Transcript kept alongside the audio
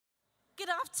Good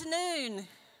afternoon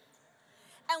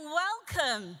and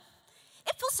welcome.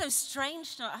 It feels so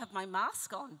strange to not have my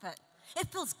mask on, but it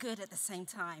feels good at the same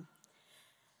time.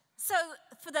 So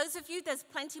for those of you, there's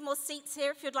plenty more seats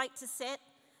here if you'd like to sit,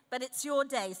 but it's your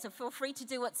day, so feel free to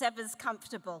do whatever's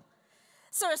comfortable.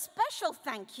 So a special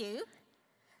thank you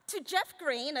to Jeff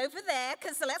Green over there,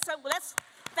 because let's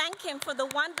thank him for the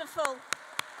wonderful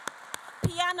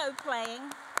piano playing.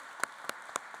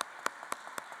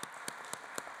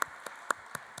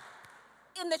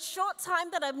 In the short time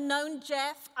that I've known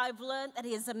Jeff, I've learned that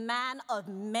he is a man of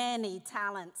many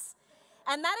talents.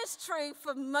 And that is true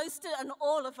for most and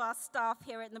all of our staff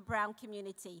here in the Brown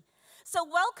community. So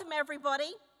welcome,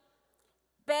 everybody.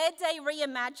 Bear Day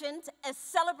Reimagined, a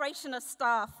celebration of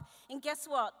staff. And guess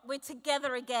what? We're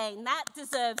together again. That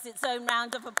deserves its own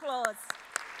round of applause.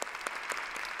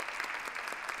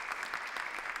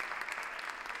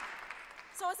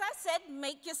 So as I said,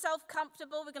 make yourself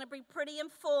comfortable. We're going to be pretty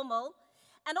informal.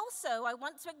 And also, I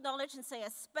want to acknowledge and say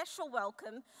a special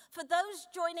welcome for those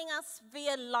joining us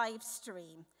via live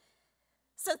stream.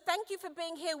 So thank you for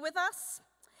being here with us,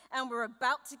 and we're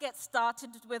about to get started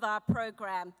with our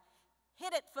program.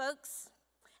 Hit it, folks.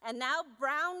 And now,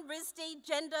 Brown, Risdi,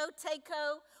 Jendo,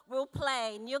 Teiko will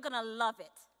play, and you're going to love it.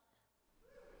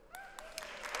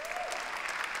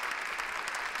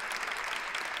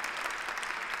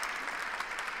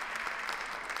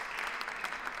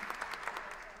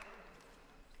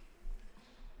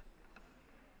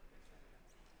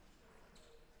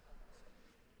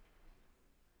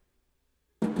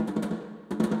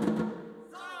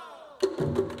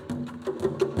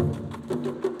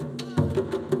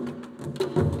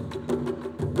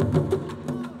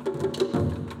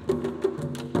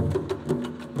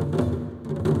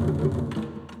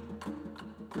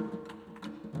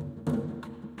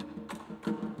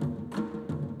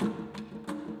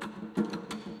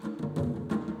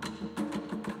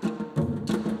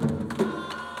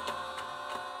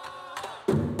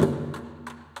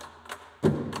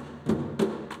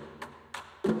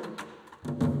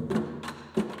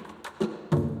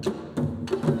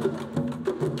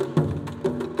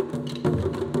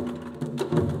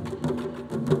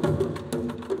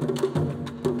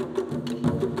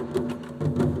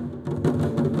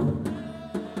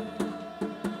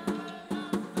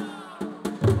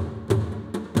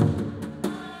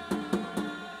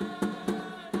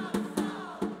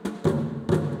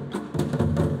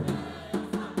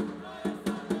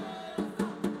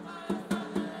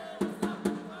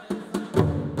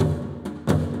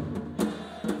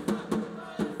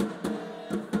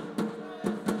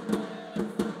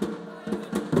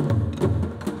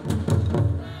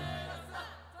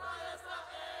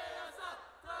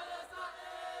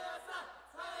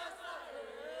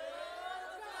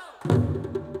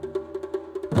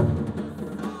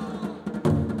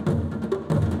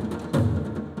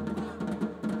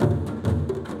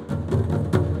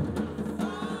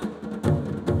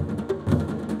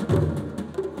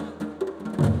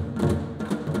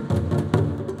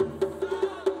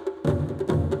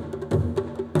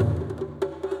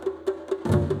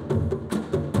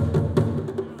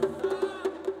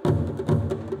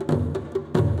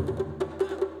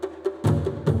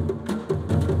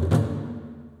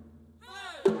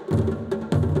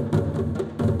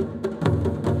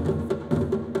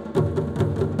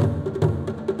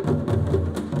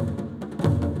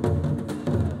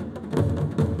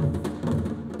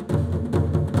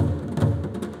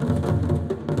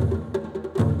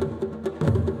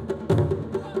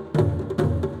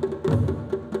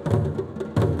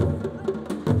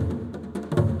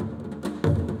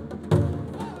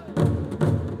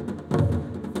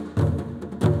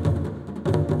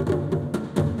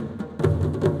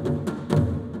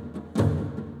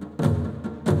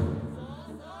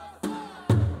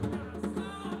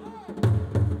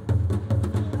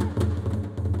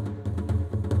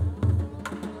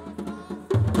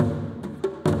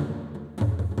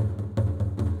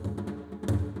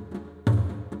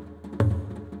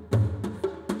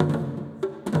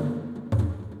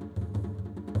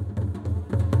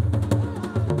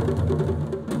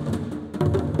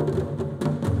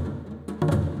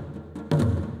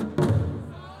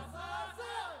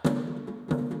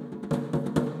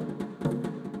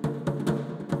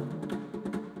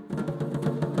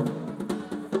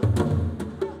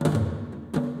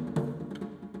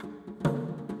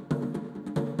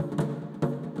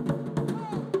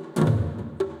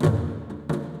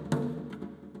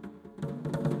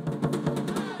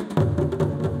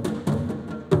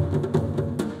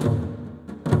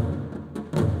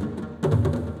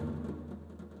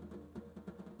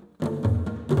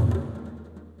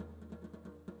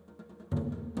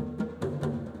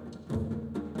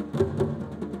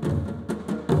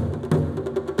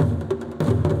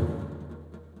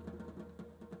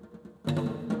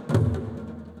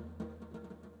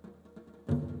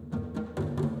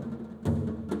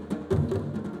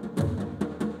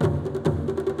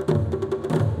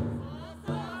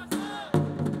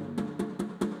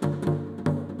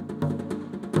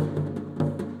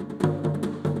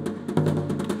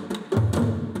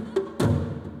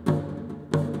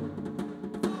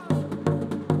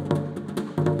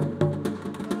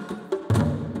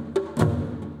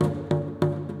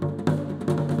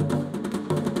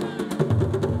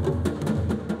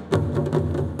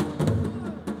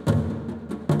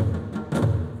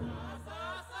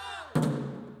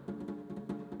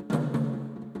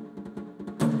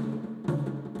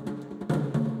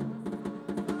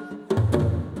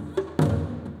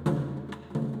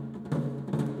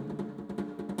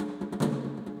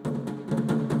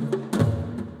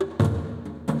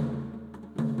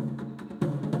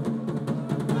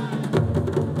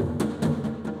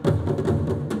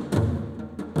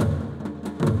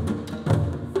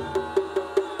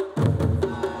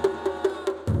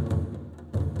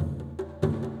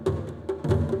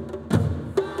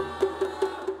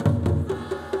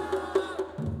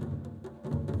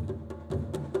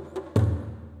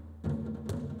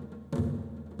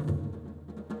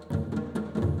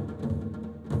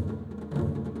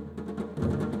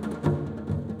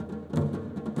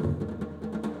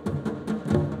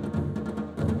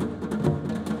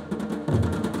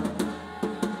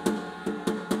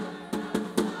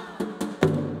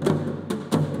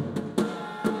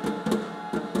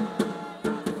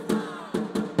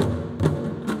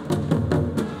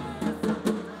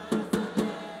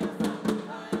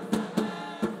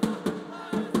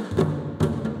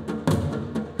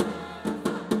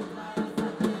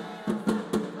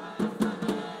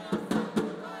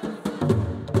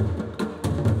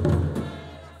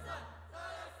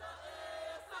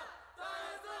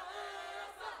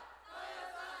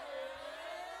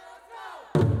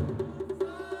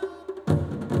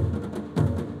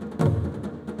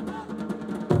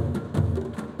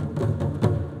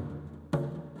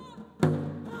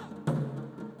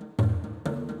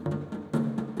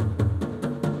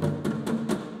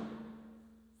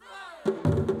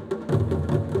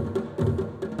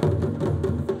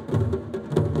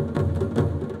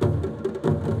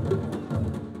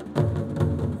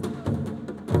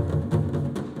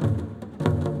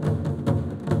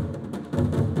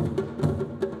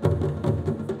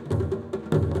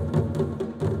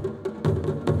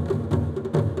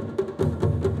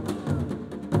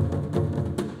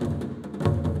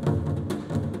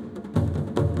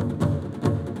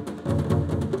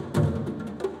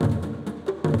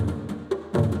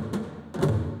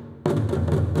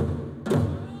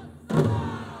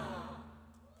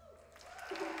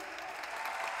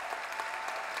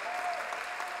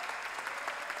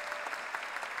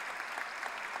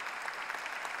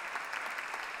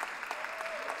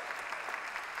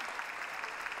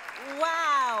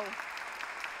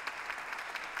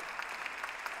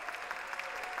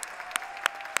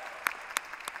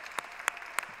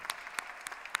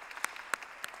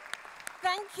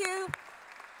 you.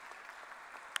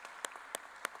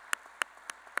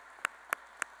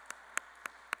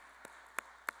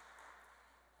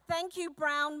 Thank you,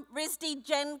 Brown, Rizdi,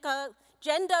 Jendo,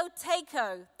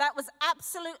 Takeo. That was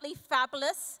absolutely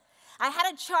fabulous. I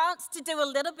had a chance to do a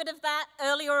little bit of that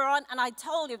earlier on, and I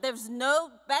told you there's no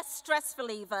best stress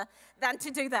reliever than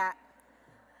to do that.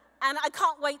 And I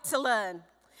can't wait to learn.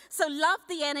 So love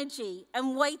the energy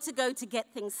and way to go to get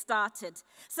things started.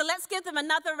 So let's give them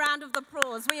another round of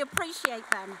applause. We appreciate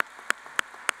them.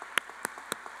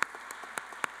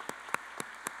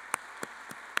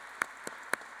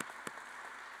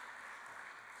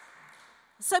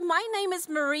 So my name is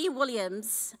Marie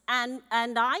Williams, and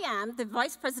I am the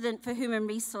Vice President for Human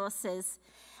Resources.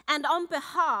 And on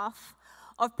behalf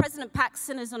of President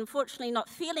Paxson, who's unfortunately not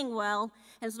feeling well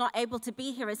and is not able to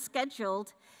be here as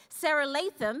scheduled, Sarah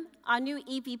Latham, our new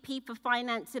EVP for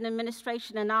Finance and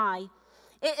Administration, and I,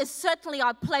 it is certainly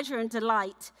our pleasure and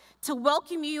delight to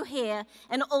welcome you here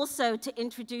and also to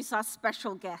introduce our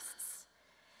special guests.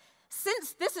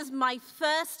 Since this is my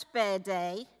first Bear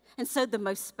Day, and so the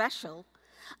most special,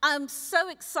 I'm so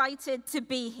excited to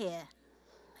be here.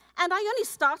 And I only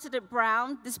started at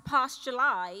Brown this past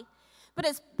July, but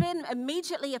it's been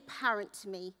immediately apparent to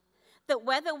me that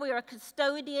whether we are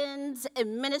custodians,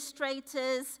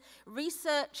 administrators,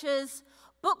 researchers,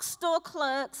 bookstore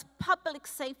clerks, public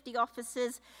safety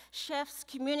officers, chefs,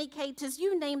 communicators,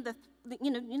 you name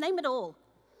it all.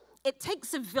 It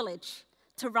takes a village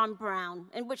to run Brown,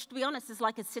 in which, to be honest, is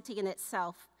like a city in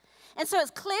itself. And so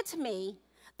it's clear to me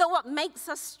that what makes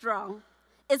us strong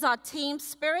is our team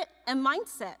spirit and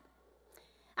mindset.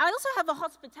 I also have a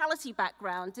hospitality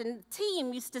background, and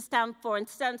team used to stand for and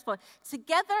stands for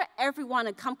together everyone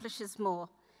accomplishes more.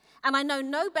 And I know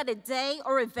no better day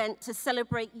or event to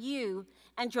celebrate you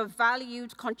and your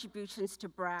valued contributions to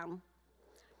Brown.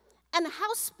 And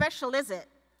how special is it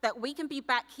that we can be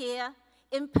back here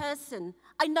in person?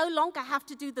 I no longer have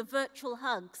to do the virtual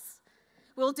hugs.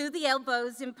 We'll do the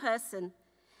elbows in person.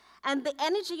 And the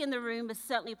energy in the room is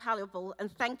certainly palpable,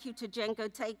 and thank you to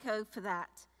Jengo Takeo for that.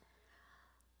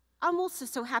 I'm also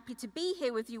so happy to be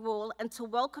here with you all and to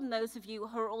welcome those of you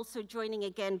who are also joining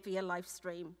again via live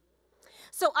stream.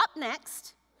 So up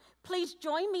next, please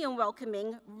join me in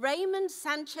welcoming Raymond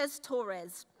Sanchez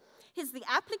Torres. He's the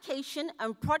Application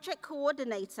and Project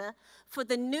Coordinator for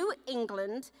the New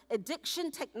England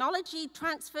Addiction Technology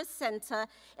Transfer Center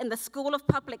in the School of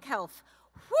Public Health.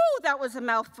 Whew, that was a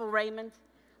mouthful, Raymond.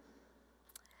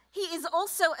 He is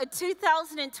also a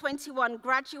 2021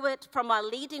 graduate from our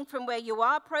Leading From Where You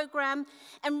Are program,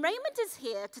 and Raymond is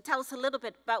here to tell us a little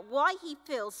bit about why he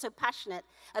feels so passionate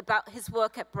about his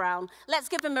work at Brown. Let's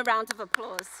give him a round of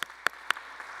applause.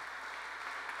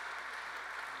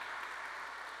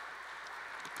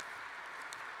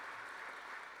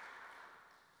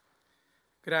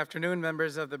 Good afternoon,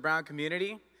 members of the Brown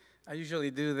community. I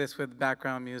usually do this with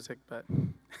background music, but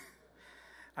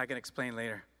I can explain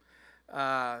later.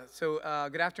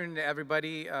 Good afternoon to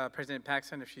everybody, President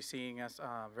Paxson, if she's seeing us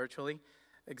virtually,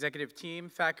 executive team,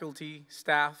 faculty,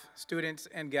 staff, students,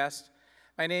 and guests.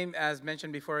 My name, as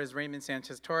mentioned before, is Raymond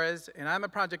Sanchez Torres, and I'm a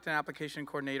project and application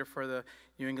coordinator for the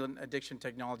New England Addiction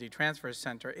Technology Transfer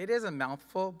Center. It is a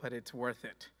mouthful, but it's worth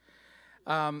it.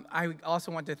 I also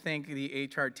want to thank the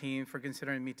HR team for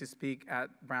considering me to speak at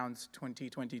Brown's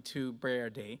 2022 Bear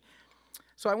Day.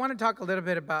 So I want to talk a little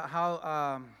bit about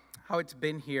how it's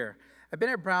been here. I've been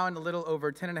at Brown a little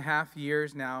over 10.5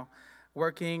 years now,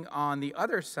 working on the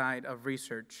other side of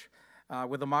research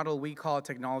with a model we call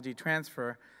technology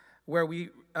transfer, where we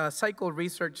cycle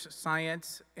research,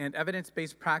 science, and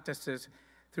evidence-based practices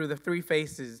through the three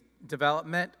phases: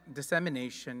 development,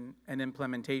 dissemination, and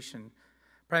implementation.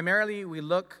 Primarily, we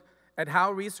look at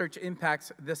how research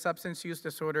impacts the substance use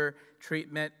disorder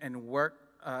treatment and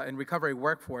recovery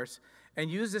workforce, and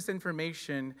use this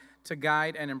information to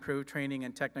guide and improve training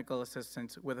and technical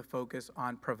assistance with a focus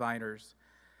on providers.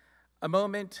 A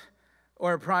moment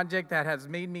or a project that has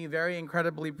made me very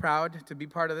incredibly proud to be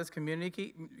part of this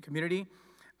community.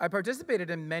 I participated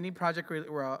in many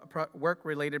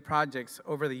work-related projects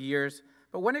over the years,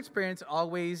 but one experience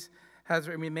always has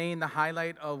remained the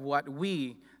highlight of what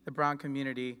we, the Brown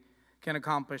community, can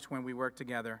accomplish when we work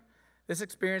together. This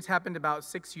experience happened about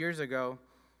 6 years ago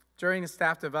during a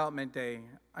staff development day.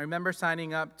 I remember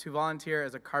signing up to volunteer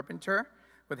as a carpenter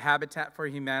with Habitat for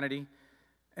Humanity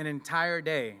an entire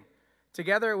day.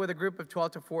 Together with a group of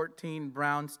 12 to 14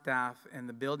 Brown staff and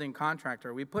the building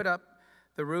contractor, we put up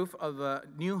the roof of a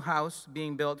new house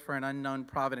being built for an unknown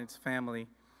Providence family.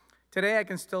 Today, I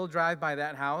can still drive by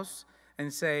that house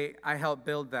and say, I helped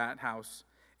build that house.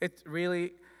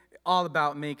 all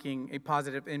about making a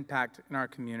positive impact in our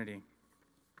community.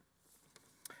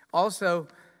 Also,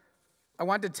 I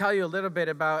want to tell you a little bit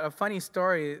about a funny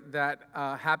story that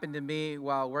happened to me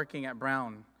while working at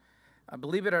Brown.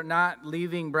 Believe it or not,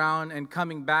 leaving Brown and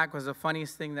coming back was the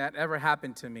funniest thing that ever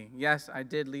happened to me. Yes, I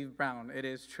did leave Brown. It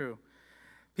is true.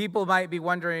 People might be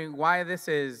wondering why this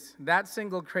is. That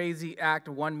single crazy act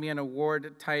won me an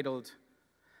award titled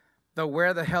the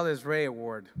Where the Hell is Ray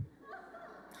Award,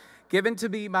 given to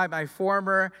me by my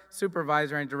former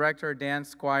supervisor and director, Dan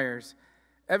Squires.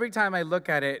 Every time I look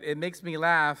at it, it makes me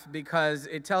laugh because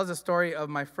it tells the story of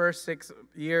my first 6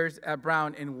 years at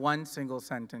Brown in one single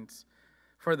sentence.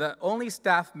 For the only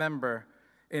staff member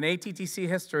in ATTC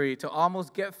history to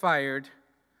almost get fired,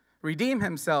 redeem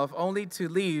himself only to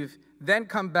leave, then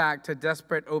come back to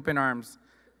desperate open arms.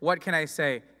 What can I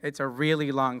say? It's a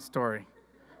really long story.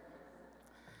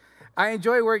 I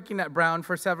enjoy working at Brown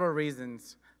for several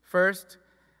reasons. First,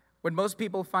 when most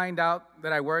people find out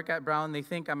that I work at Brown, they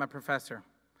think I'm a professor.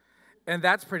 And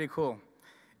that's pretty cool.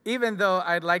 Even though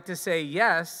I'd like to say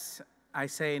yes, I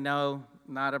say no,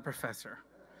 not a professor.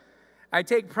 I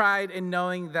take pride in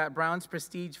knowing that Brown's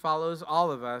prestige follows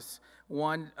all of us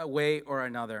one way or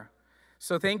another.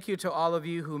 So thank you to all of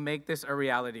you who make this a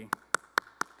reality.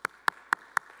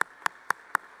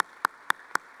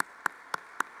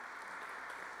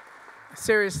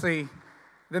 Seriously,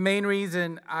 the main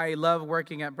reason I love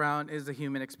working at Brown is the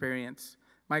human experience.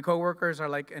 My coworkers are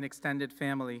like an extended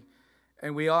family,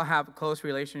 and we all have close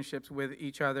relationships with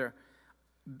each other,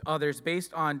 others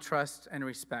based on trust and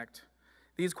respect.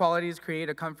 These qualities create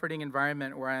a comforting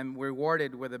environment where I'm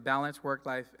rewarded with a balanced work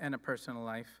life and a personal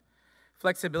life.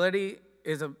 Flexibility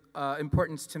is of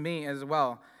importance to me as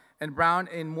well, and Brown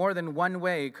in more than one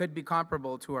way could be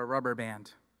comparable to a rubber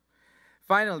band.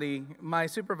 Finally, my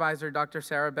supervisor, Dr.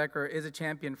 Sarah Becker, is a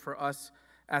champion for us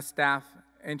as staff,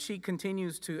 and she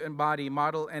continues to embody,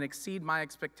 model, and exceed my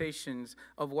expectations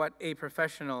of what a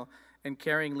professional and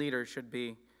caring leader should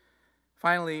be.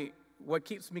 Finally, what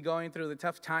keeps me going through the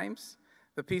tough times?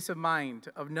 The peace of mind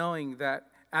of knowing that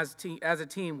as a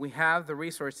team, we have the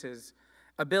resources,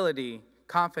 ability,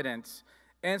 confidence,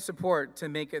 and support to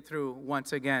make it through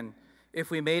once again. If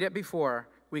we made it before,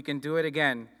 we can do it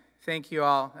again. Thank you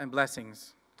all, and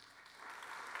blessings.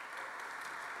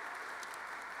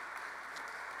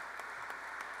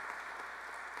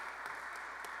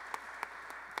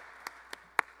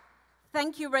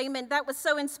 Thank you, Raymond. That was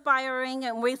so inspiring,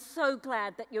 and we're so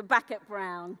glad that you're back at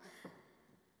Brown.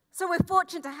 So we're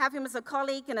fortunate to have him as a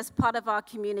colleague and as part of our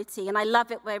community, and I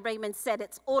love it where Raymond said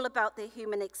it's all about the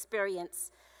human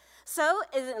experience. So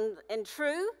in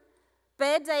true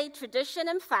Bear Day tradition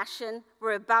and fashion,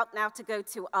 we're about now to go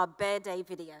to our Bear Day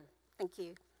video. Thank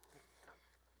you.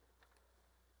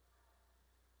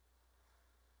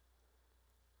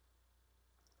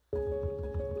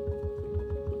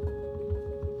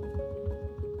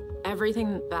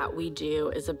 Everything that we do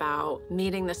is about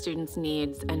meeting the students'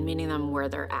 needs and meeting them where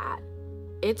they're at.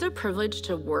 It's a privilege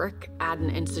to work at an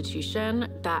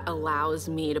institution that allows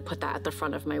me to put that at the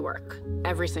front of my work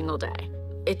every single day.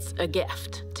 It's a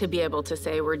gift to be able to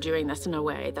say we're doing this in a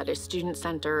way that is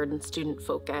student-centered and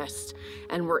student-focused,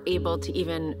 and we're able to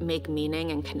even make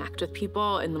meaning and connect with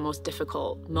people in the most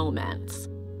difficult moments.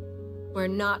 We're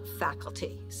not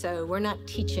faculty, so we're not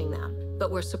teaching them, but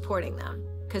we're supporting them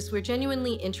because we're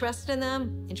genuinely interested in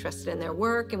them, interested in their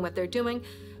work and what they're doing,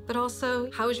 but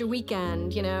also, how was your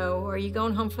weekend? You know, are you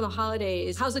going home for the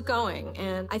holidays? How's it going?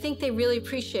 And I think they really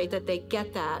appreciate that they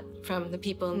get that from the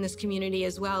people in this community,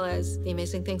 as well as the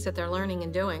amazing things that they're learning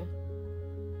and doing.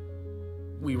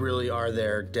 We really are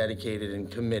there, dedicated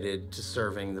and committed to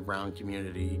serving the Brown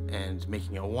community and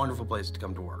making it a wonderful place to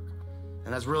come to work.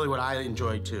 And that's really what I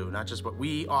enjoy too, not just what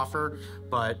we offer,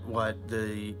 but what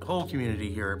the whole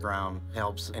community here at Brown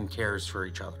helps and cares for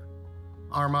each other.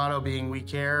 Our motto being "We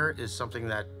Care" is something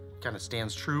that kind of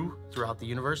stands true throughout the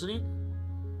university.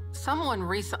 Someone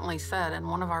recently said in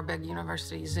one of our big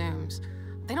university Zooms,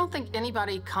 they don't think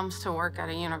anybody comes to work at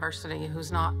a university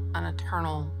who's not an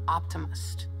eternal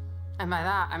optimist. And by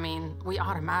that, I mean, we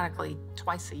automatically,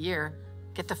 twice a year,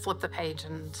 get to flip the page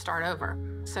and start over.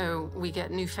 So we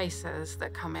get new faces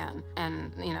that come in,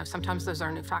 and sometimes those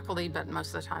are new faculty, but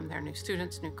most of the time they're new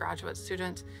students, new graduate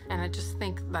students. And I just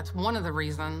think that's one of the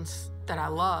reasons that I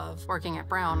love working at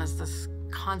Brown, is this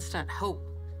constant hope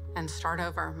and start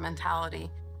over mentality.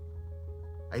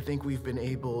 I think we've been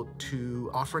able to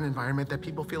offer an environment that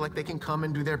people feel like they can come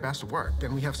and do their best work.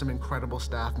 And we have some incredible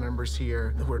staff members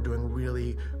here who are doing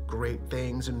really great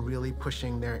things and really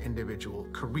pushing their individual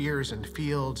careers and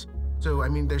fields. So, I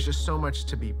mean, there's just so much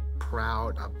to be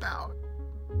proud about.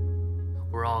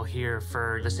 We're all here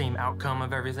for the same outcome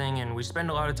of everything, and we spend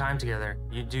a lot of time together.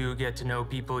 You do get to know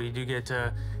people, you do get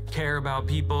to care about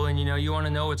people, and you want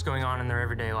to know what's going on in their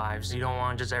everyday lives. You don't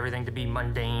want just everything to be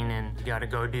mundane and you got to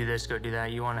go do this, go do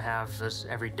that. You want to have those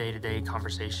every day-to-day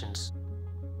conversations.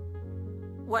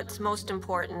 What's most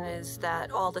important is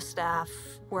that all the staff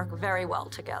work very well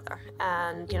together,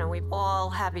 and we all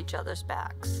have each other's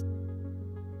backs.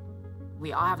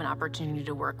 We all have an opportunity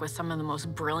to work with some of the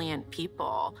most brilliant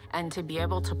people, and to be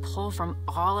able to pull from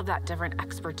all of that different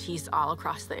expertise all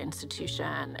across the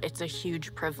institution, it's a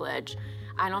huge privilege.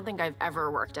 I don't think I've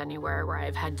ever worked anywhere where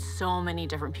I've had so many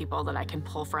different people that I can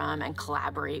pull from and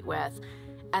collaborate with,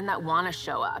 and that want to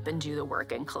show up and do the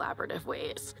work in collaborative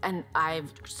ways. And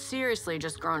I've seriously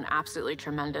just grown absolutely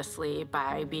tremendously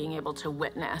by being able to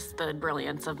witness the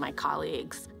brilliance of my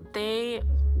colleagues. They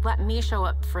let me show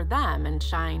up for them and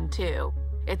shine too.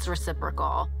 It's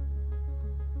reciprocal.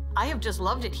 I have just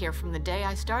loved it here from the day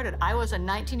I started. I was a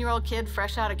 19-year-old kid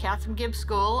fresh out of Catherine Gibbs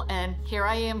School, and here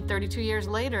I am 32 years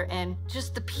later, and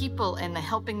just the people and the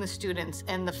helping the students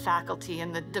and the faculty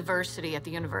and the diversity at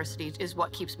the university is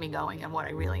what keeps me going and what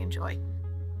I really enjoy.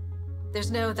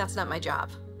 There's no, that's not my job.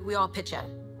 We all pitch in.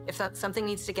 If something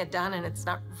needs to get done and it's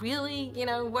not really,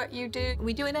 what you do,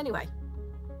 we do it anyway.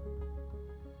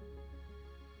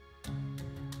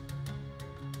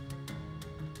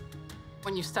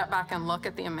 When you step back and look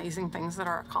at the amazing things that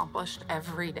are accomplished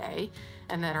every day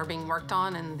and that are being worked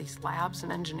on in these labs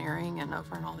and engineering and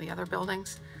over in all the other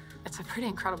buildings, it's a pretty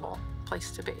incredible place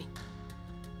to be.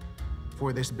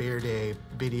 For this Bear Day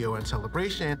video and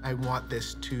celebration, I want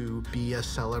this to be a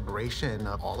celebration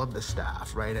of all of the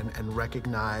staff, right? And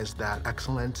recognize that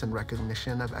excellence and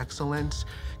recognition of excellence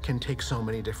can take so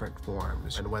many different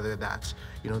forms. And whether that's,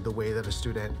 the way that a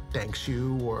student thanks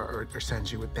you or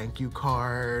sends you a thank you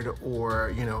card,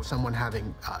 or, someone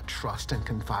having trust and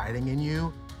confiding in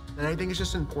you. And I think it's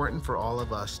just important for all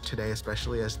of us today,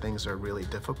 especially as things are really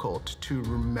difficult, to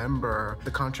remember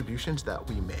the contributions that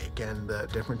we make and the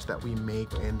difference that we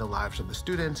make in the lives of the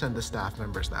students and the staff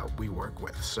members that we work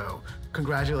with. So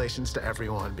congratulations to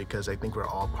everyone, because I think we're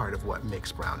all part of what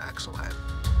makes Brown excellent.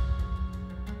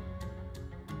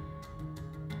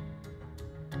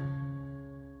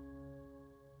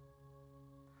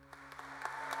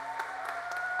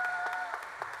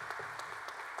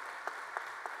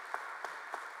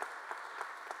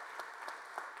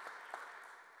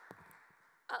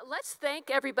 Let's thank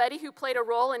everybody who played a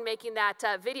role in making that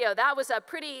video. That was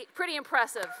pretty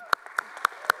impressive.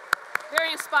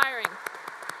 Very inspiring.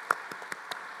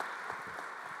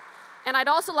 And I'd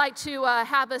also like to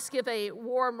have us give a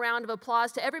warm round of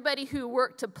applause to everybody who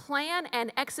worked to plan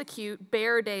and execute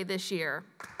Bear Day this year.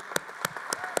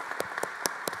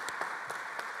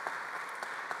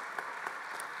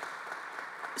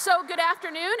 So good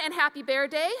afternoon and happy Bear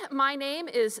Day. My name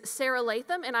is Sarah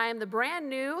Latham, and I am the brand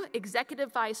new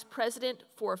Executive Vice President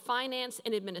for Finance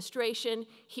and Administration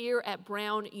here at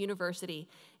Brown University.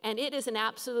 And it is an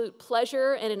absolute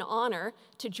pleasure and an honor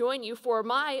to join you for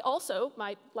my,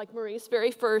 like Marie's,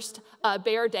 very first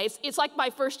Bear Day. It's like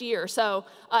my first year, so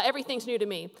everything's new to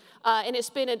me. And it's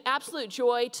been an absolute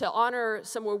joy to honor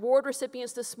some award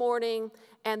recipients this morning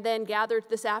and then gathered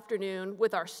this afternoon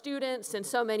with our students and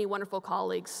so many wonderful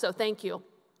colleagues, so thank you.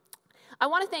 I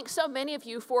want to thank so many of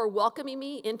you for welcoming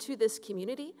me into this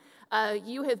community.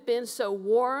 You have been so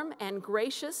warm and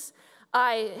gracious.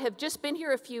 I have just been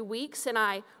here a few weeks, and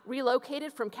I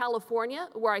relocated from California,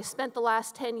 where I spent the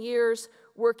last 10 years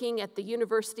working at the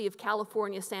University of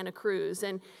California, Santa Cruz.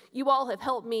 And you all have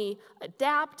helped me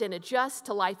adapt and adjust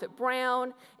to life at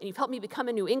Brown, and you've helped me become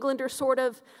a New Englander, sort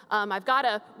of. I've got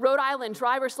a Rhode Island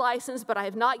driver's license, but I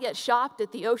have not yet shopped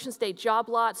at the Ocean State job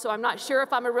lot, so I'm not sure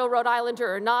if I'm a real Rhode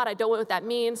Islander or not. I don't know what that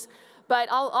means, but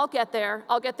I'll get there.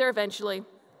 I'll get there eventually.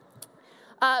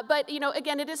 But,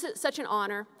 again, it is such an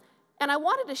honor. And I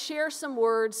wanted to share some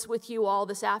words with you all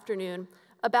this afternoon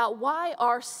about why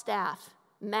our staff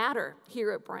matter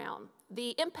here at Brown,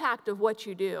 the impact of what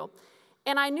you do.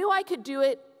 And I knew I could do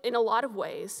it in a lot of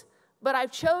ways, but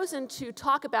I've chosen to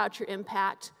talk about your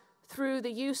impact through the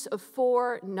use of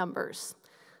 4 numbers.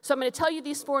 So I'm going to tell you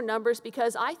these 4 numbers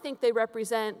because I think they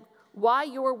represent why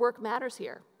your work matters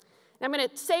here. And I'm going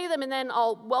to say them, and then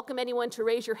I'll welcome anyone to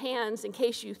raise your hands in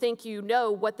case you think you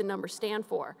know what the numbers stand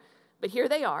for. But here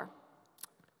they are: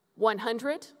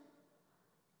 100,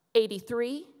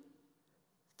 83,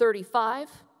 35,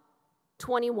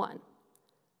 21.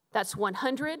 That's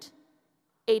 100,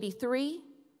 83,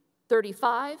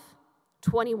 35,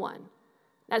 21.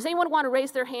 Now, does anyone want to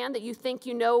raise their hand that you think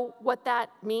you know what that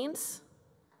means?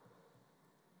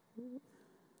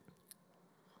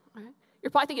 All right.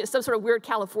 You're probably thinking it's some sort of weird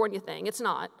California thing. It's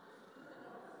not.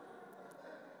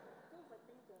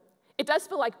 It does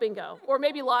feel like bingo, or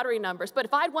maybe lottery numbers. But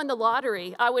if I'd won the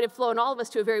lottery, I would have flown all of us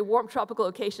to a very warm tropical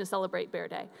location to celebrate Bear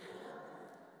Day.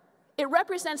 It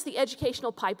represents the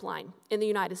educational pipeline in the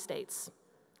United States.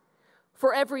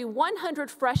 For every 100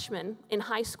 freshmen in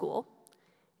high school,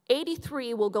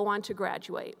 83 will go on to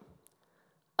graduate.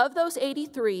 Of those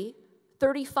 83,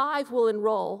 35 will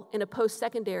enroll in a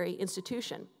post-secondary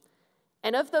institution.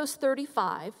 And of those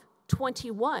 35,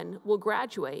 21 will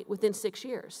graduate within 6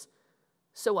 years.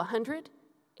 So 100,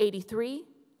 83,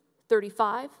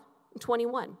 35, and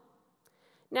 21.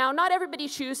 Now, not everybody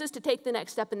chooses to take the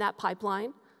next step in that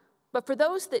pipeline, but for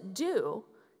those that do,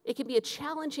 it can be a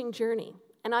challenging journey,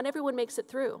 and not everyone makes it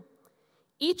through.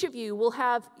 Each of you will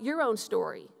have your own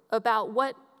story about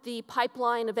what the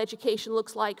pipeline of education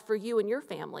looks like for you and your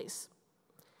families.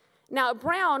 Now, at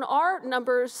Brown, our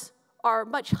numbers are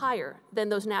much higher than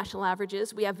those national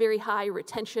averages. We have very high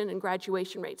retention and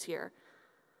graduation rates here.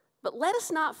 But let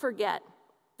us not forget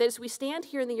that as we stand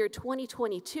here in the year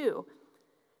 2022,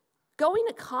 going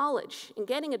to college and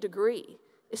getting a degree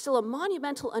is still a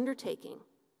monumental undertaking.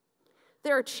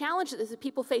 There are challenges that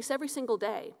people face every single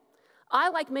day. I,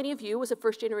 like many of you, was a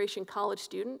first-generation college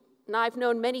student, and I've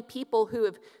known many people who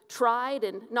have tried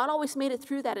and not always made it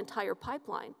through that entire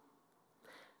pipeline.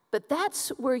 But that's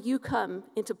where you come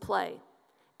into play,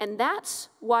 and that's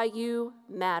why you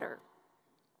matter.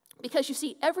 Because you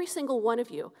see, every single one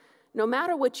of you, no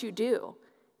matter what you do,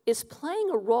 is playing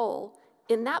a role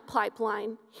in that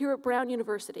pipeline here at Brown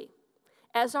University,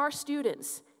 as our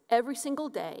students every single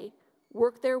day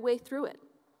work their way through it.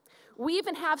 We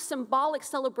even have symbolic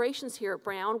celebrations here at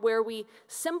Brown where we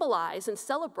symbolize and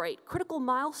celebrate critical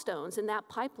milestones in that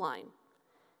pipeline.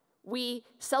 We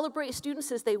celebrate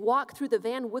students as they walk through the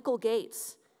Van Wickle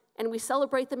gates, and we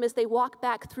celebrate them as they walk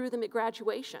back through them at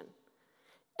graduation.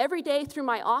 Every day through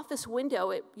my office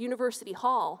window at University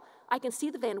Hall, I can see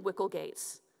the Van Wickle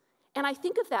gates. And I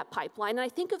think of that pipeline, and I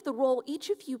think of the role each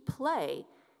of you play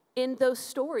in those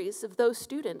stories of those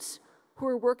students who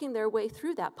are working their way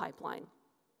through that pipeline.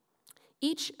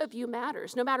 Each of you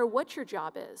matters, no matter what your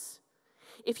job is.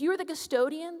 If you're the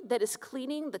custodian that is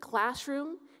cleaning the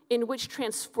classroom in which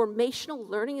transformational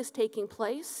learning is taking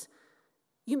place,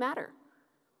 you matter.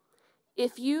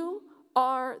 If you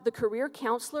are the career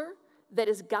counselor that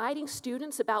is guiding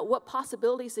students about what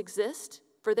possibilities exist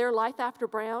for their life after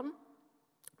Brown,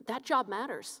 that job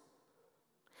matters.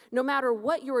 No matter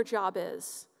what your job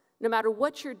is, no matter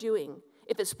what you're doing,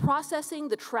 if it's processing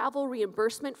the travel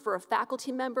reimbursement for a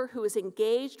faculty member who is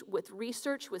engaged with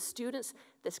research with students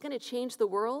that's going to change the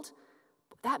world,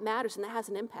 that matters and that has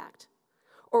an impact.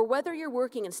 Or whether you're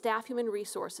working in staff human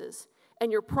resources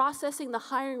and you're processing the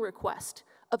hiring request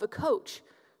of a coach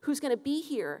who's going to be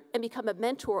here and become a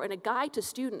mentor and a guide to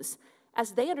students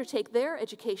as they undertake their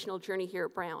educational journey here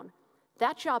at Brown,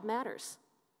 that job matters.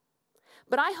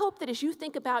 But I hope that as you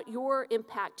think about your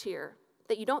impact here,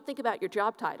 that you don't think about your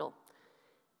job title.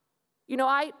 You know,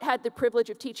 I had the privilege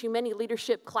of teaching many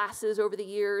leadership classes over the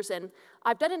years, and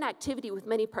I've done an activity with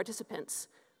many participants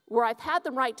where I've had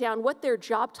them write down what their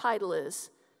job title is,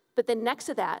 but then next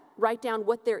to that, write down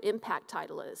what their impact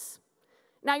title is.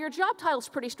 Now, your job title is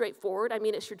pretty straightforward. I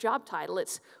mean, it's your job title.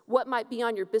 It's what might be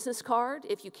on your business card,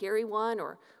 if you carry one,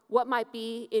 or what might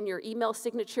be in your email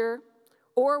signature,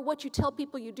 or what you tell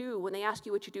people you do when they ask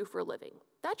you what you do for a living.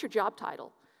 That's your job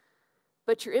title.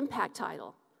 But your impact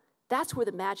title, that's where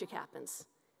the magic happens,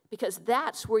 because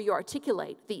that's where you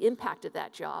articulate the impact of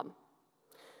that job.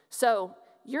 So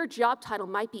your job title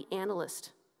might be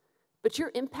analyst, but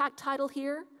your impact title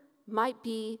here might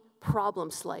be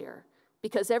problem slayer,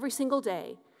 because every single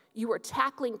day you are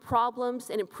tackling problems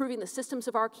and improving the systems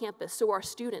of our campus so our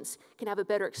students can have a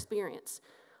better experience.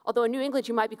 Although in New England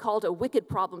you might be called a wicked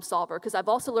problem solver, because I've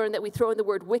also learned that we throw in the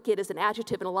word wicked as an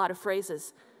adjective in a lot of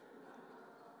phrases.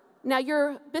 Now,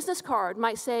 your business card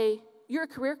might say, you're a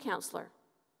career counselor,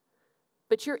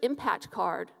 but your impact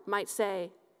card might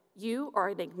say, you are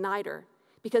an igniter,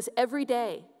 because every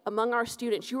day among our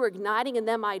students, you are igniting in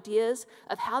them ideas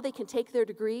of how they can take their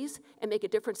degrees and make a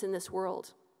difference in this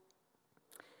world.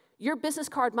 Your business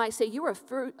card might say, you're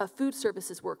a food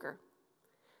services worker,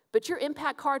 but your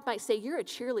impact card might say, you're a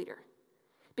cheerleader,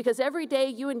 because every day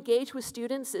you engage with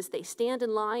students as they stand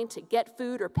in line to get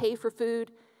food or pay for food.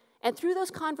 And through those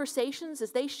conversations,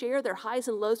 as they share their highs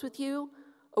and lows with you,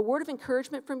 a word of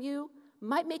encouragement from you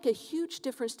might make a huge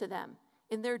difference to them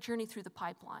in their journey through the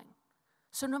pipeline.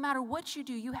 So no matter what you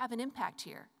do, you have an impact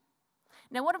here.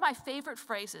 Now, one of my favorite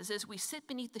phrases is, we sit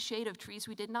beneath the shade of trees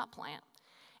we did not plant.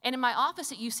 And in my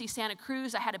office at UC Santa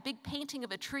Cruz, I had a big painting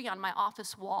of a tree on my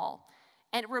office wall.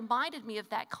 and it reminded me of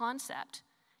that concept.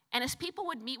 And as people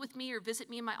would meet with me or visit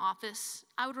me in my office,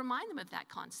 I would remind them of that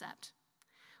concept.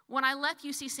 When I left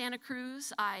UC Santa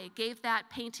Cruz, I gave that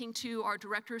painting to our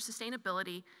Director of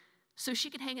Sustainability so she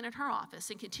could hang it in her office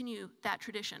and continue that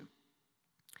tradition.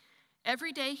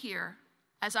 Every day here,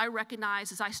 as I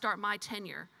recognize as I start my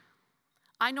tenure,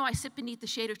 I know I sit beneath the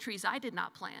shade of trees I did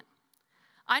not plant.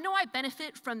 I know I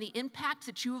benefit from the impact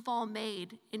that you have all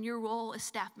made in your role as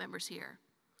staff members here.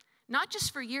 Not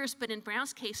just for years, but in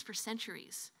Brown's case, for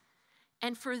centuries.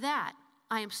 And for that,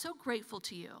 I am so grateful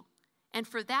to you. And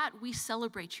for that, we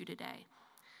celebrate you today.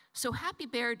 So happy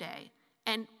Bear Day.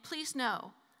 And please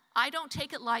know, I don't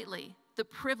take it lightly, the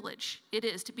privilege it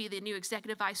is to be the new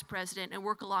Executive Vice President and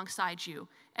work alongside you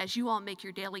as you all make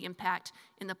your daily impact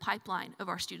in the pipeline of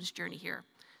our students' journey here.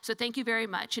 So thank you very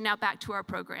much. And now back to our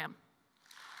program.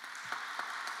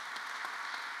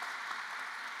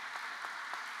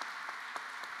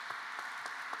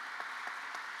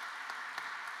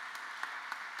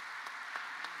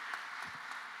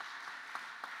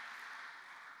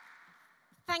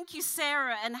 Thank you,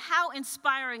 Sarah, and how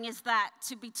inspiring is that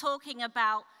to be talking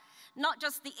about not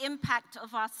just the impact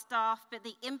of our staff, but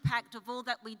the impact of all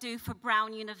that we do for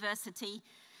Brown University.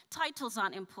 Titles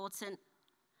aren't important.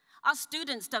 Our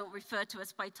students don't refer to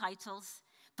us by titles,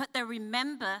 but they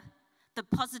remember the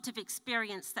positive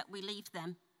experience that we leave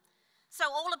them. So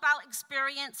all about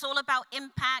experience, all about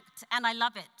impact, and I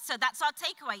love it. So that's our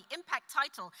takeaway, impact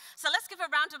title. So let's give a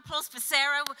round of applause for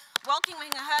Sarah,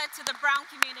 welcoming her to the Brown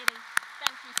community.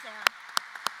 Thank you, Sarah.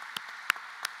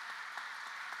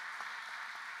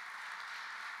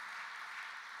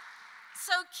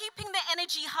 So keeping the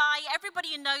energy high, everybody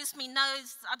who knows me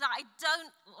knows that I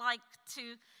don't like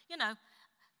to,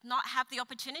 not have the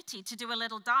opportunity to do a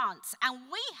little dance. And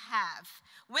we have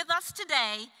with us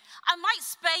today, I might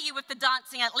spare you with the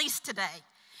dancing at least today,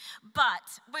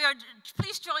 but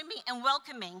please join me in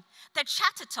welcoming the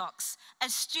Chatter Talks, a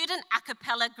student a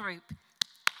cappella group.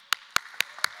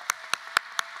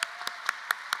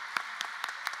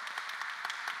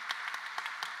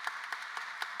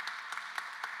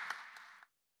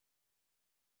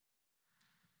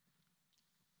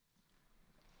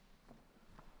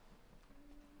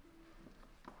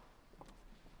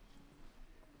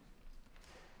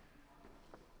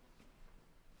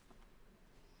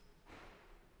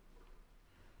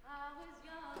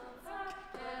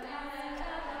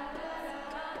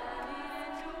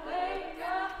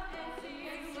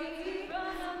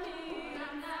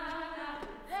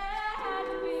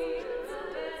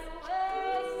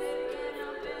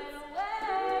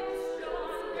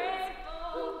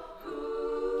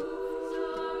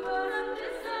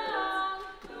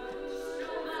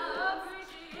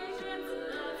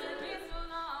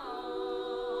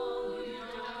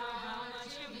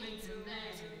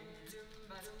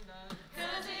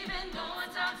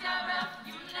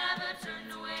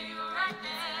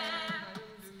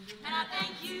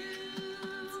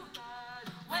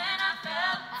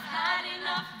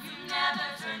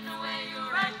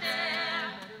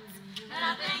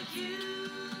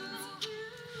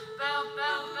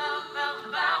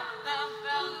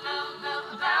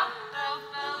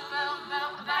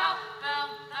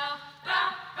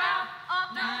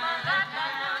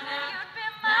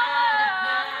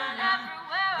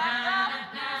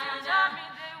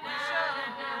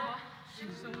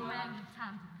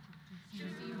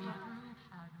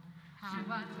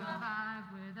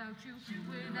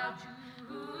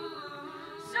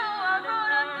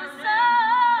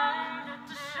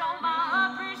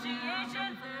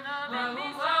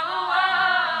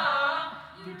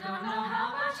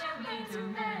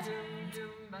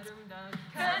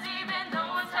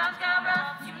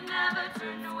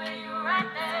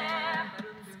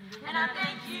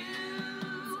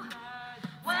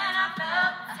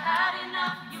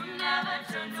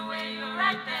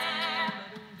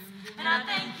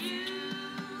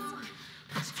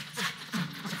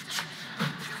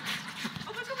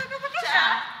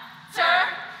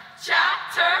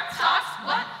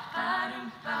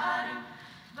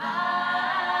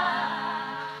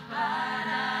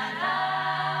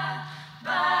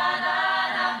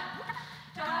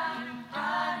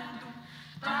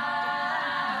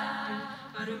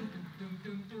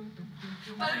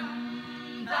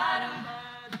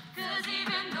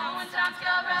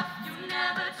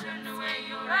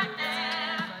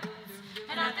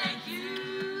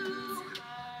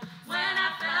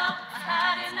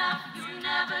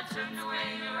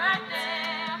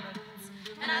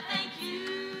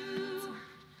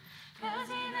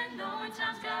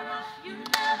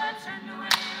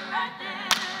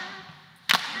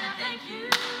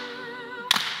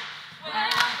 When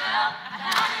I felt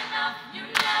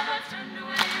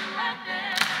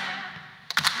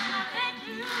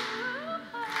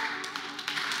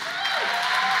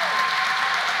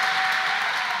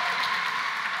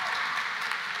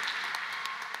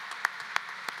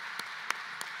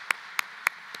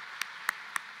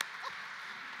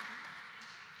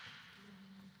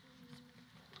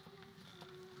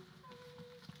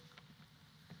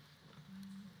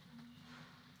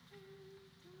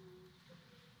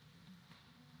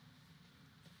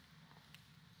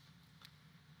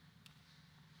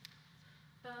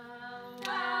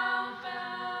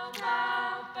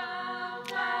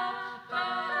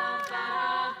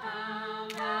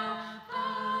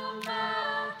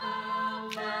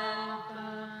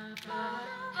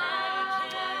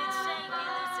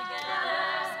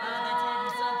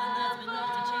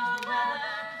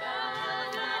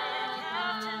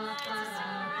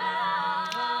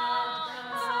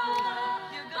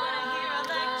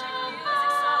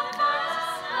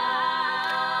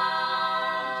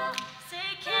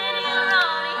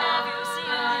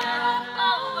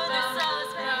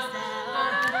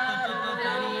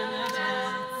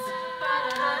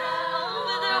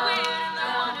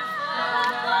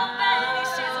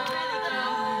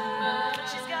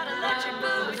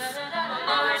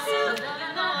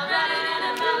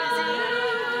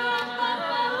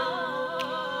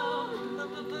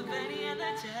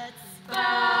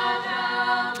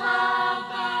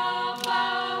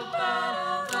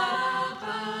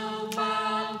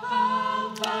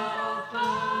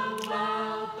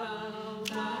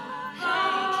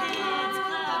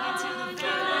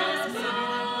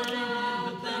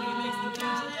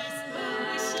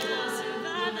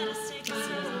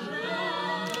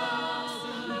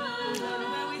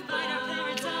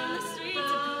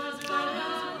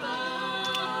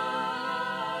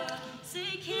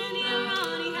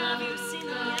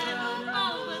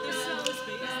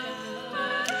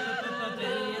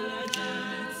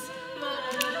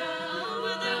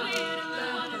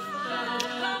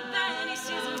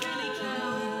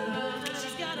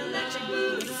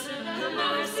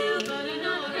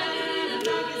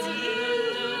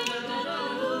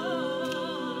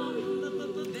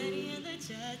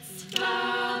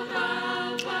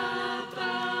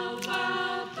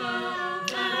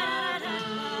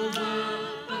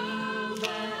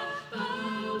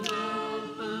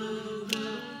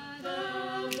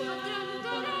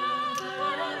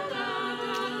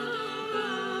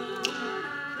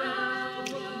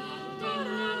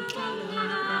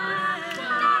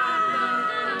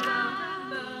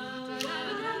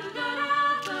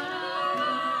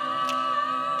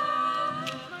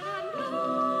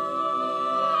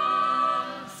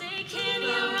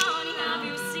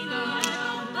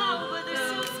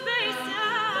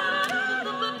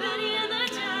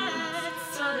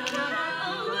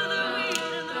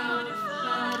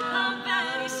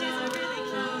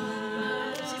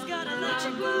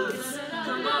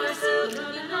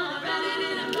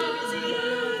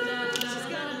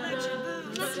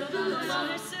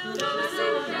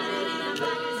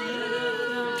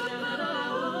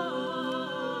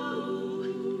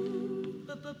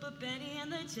Betty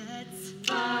and the Jets.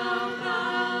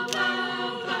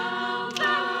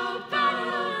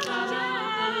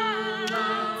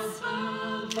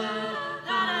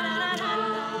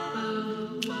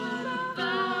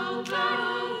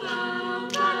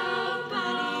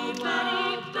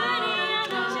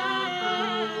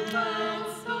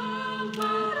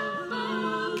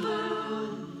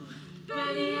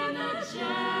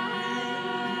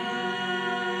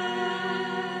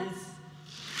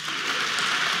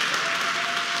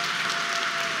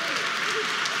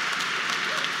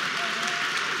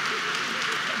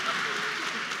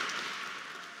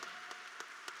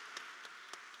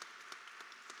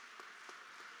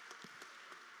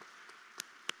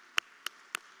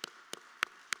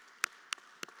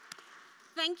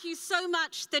 Thank you so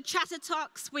much, the Chatter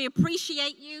Talks. We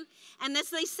appreciate you. And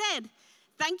as they said,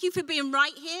 thank you for being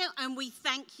right here, and we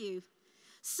thank you.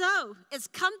 So it's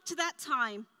come to that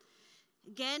time.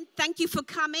 Again, thank you for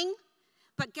coming.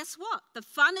 But guess what? The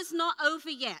fun is not over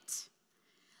yet.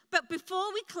 But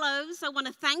before we close, I want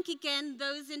to thank again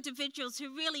those individuals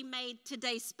who really made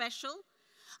today special.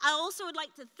 I also would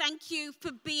like to thank you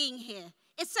for being here.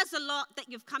 It says a lot that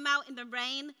you've come out in the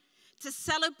rain to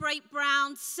celebrate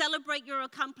Brown, celebrate your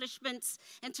accomplishments,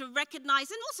 and to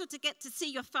recognize and also to get to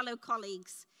see your fellow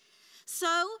colleagues.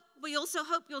 So we also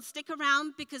hope you'll stick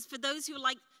around, because for those who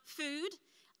like food,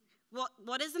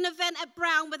 what is an event at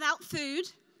Brown without food?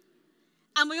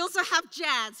 And we also have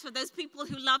jazz for those people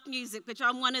who love music, which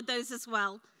I'm one of those as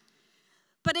well.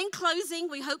 But in closing,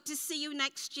 we hope to see you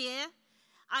next year.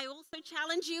 I also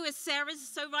challenge you, as Sarah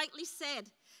so rightly said,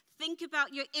 think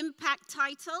about your impact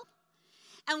title.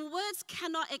 And words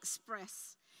cannot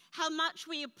express how much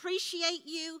we appreciate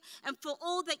you and for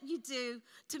all that you do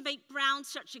to make Brown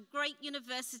such a great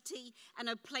university and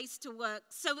a place to work.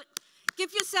 So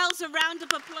give yourselves a round of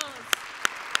applause.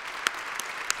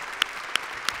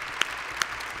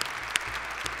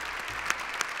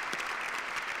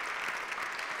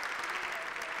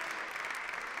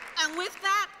 And with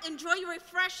that, enjoy your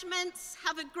refreshments.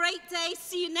 Have a great day.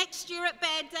 See you next year at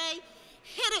Bear Day.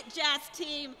 Hit it, Jazz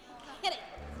team. Hit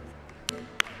it.